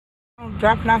I'm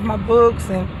dropping off my books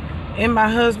and in my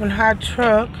husband's hot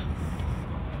truck,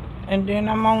 and then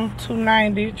I'm on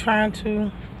 290 trying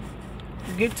to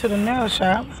get to the nail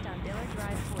shop.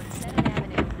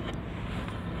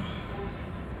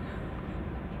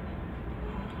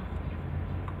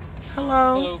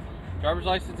 Hello. Hello. Driver's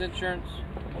license, insurance.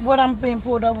 What I'm being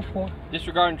pulled over for?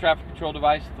 Disregarding traffic control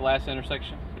device at the last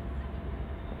intersection.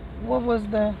 What was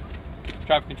the...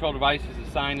 Traffic control device is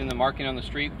a sign in the marking on the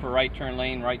street for right turn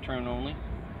lane, right turn only.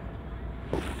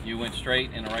 You went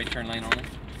straight in a right turn lane only.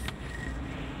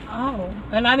 Oh,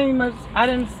 and I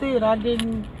didn't see it. I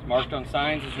didn't... It's marked on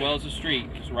signs as well as the street.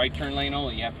 It's right turn lane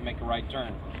only. You have to make a right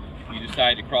turn. You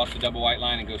decide to cross the double white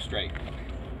line and go straight.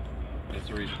 That's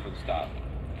the reason for the stop.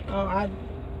 Oh,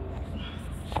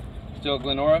 Still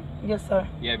Glenora? Yes, sir.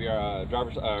 You have your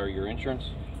driver's or your insurance?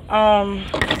 Good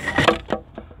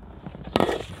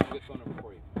phone number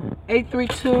for you.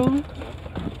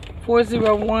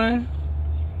 832-401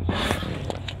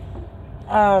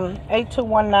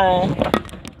 8219. Do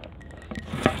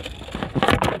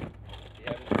you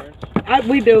have insurance?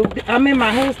 We do. I'm in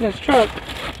my husband's truck.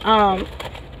 But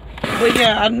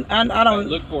yeah, I don't.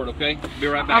 Look for it, okay? Be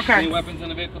right back. Okay. Any weapons in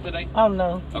the vehicle today? Oh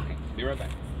no. Okay, be right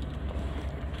back.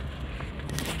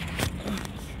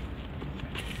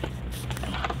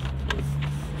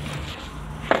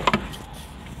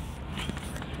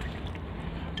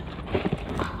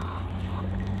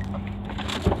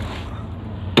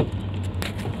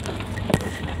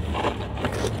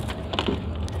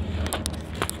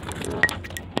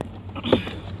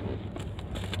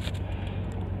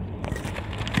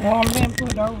 Well, I'm being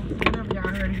pulled over. Whatever y'all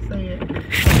heard he say it. I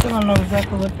still don't know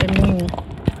exactly what that means.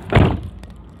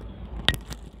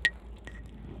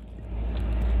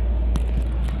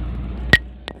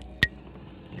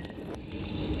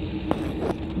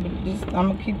 But this, I'm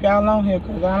gonna keep y'all on here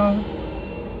because I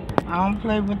don't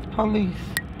play with the police.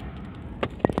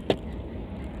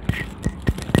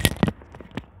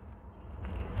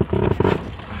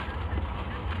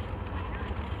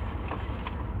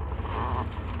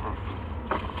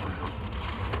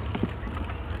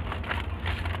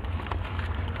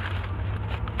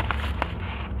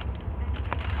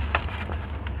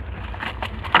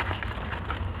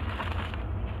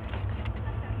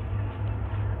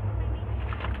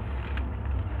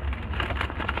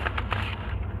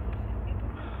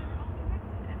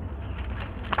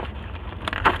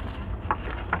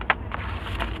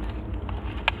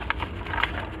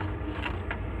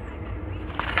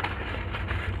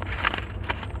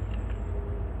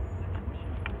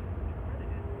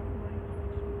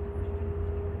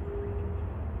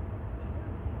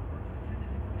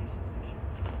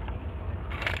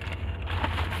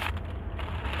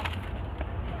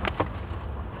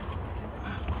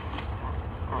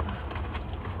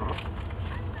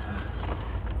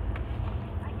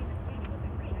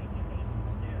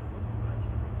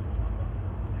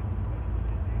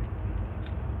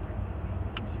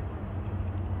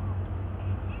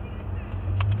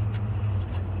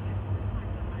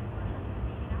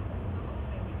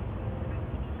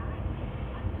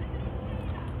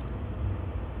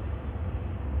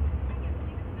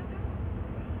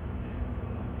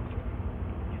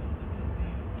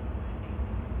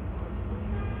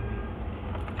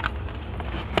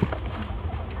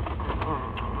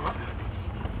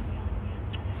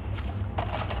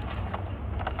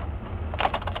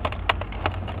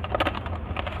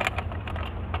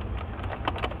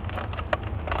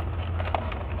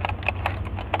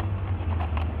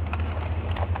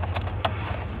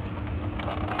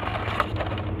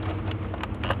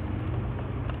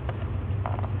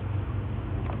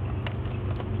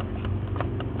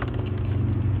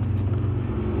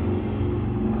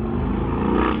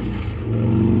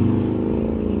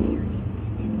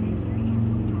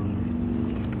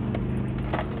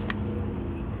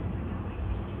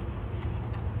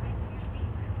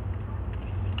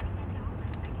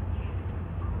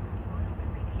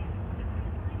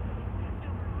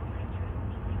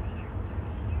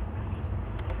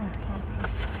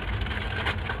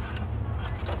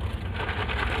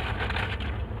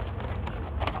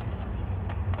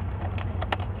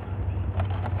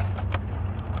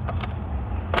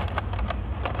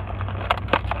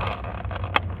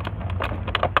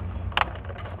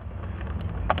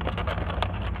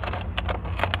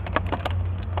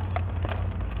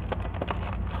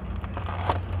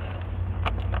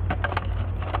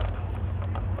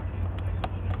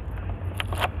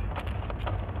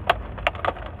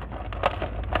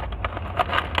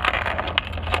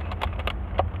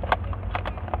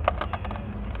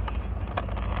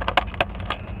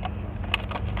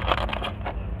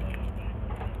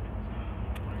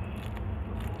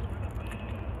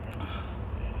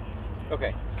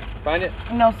 Okay. Find it?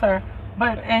 No, sir.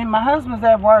 But and my husband's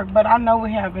at work, but I know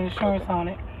we have insurance on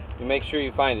it. You make sure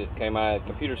you find it, okay? My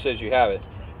computer says you have it,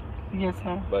 Yes,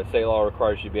 sir. but state law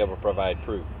requires you to be able to provide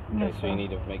proof. Okay, Yes, so sir. you need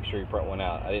to make sure you print one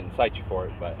out. I didn't cite you for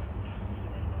it, but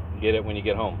get it when you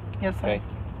get home. Yes, sir. Okay.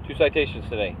 2 citations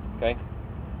today. Okay.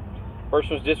 First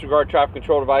one's disregard traffic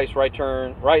control device, right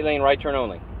lane, right turn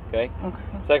only. Okay. Okay.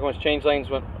 Second one's change lanes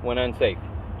when unsafe.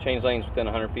 Change lanes within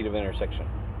 100 feet of intersection.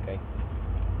 Okay.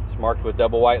 It's marked with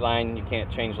double white line. You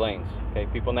can't change lanes. Okay.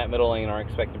 People in that middle lane aren't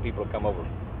expecting people to come over.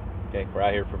 Okay. We're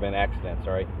out here to prevent accidents.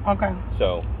 All right. Okay.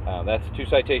 So that's 2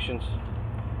 citations.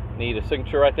 Need a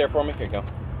signature right there for me. Here you go.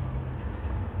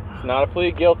 It's not a plea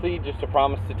of guilty, just a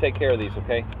promise to take care of these.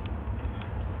 Okay.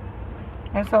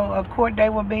 And so a court date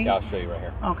will be? Yeah, I'll show you right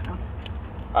here. Okay.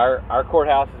 Our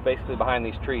courthouse is basically behind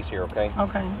these trees here, okay?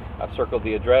 Okay. I've circled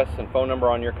the address and phone number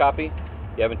on your copy.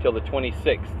 You have until the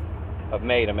 26th of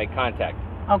May to make contact.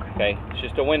 Okay. Okay? It's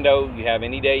just a window. You have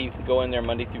any day you can go in there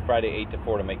Monday through Friday, 8 to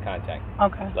 4 to make contact.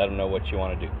 Okay. Let them know what you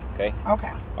want to do, okay?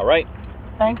 Okay. All right?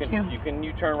 Thank you. you. You can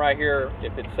U-turn right here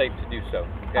if it's safe to do so,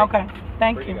 okay? Okay.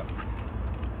 Thank Free you. to go.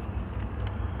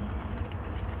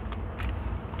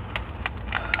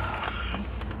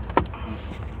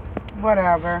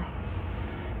 Whatever.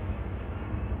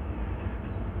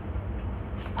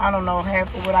 I don't know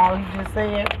half of what all he just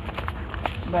said,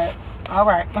 but all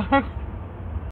right.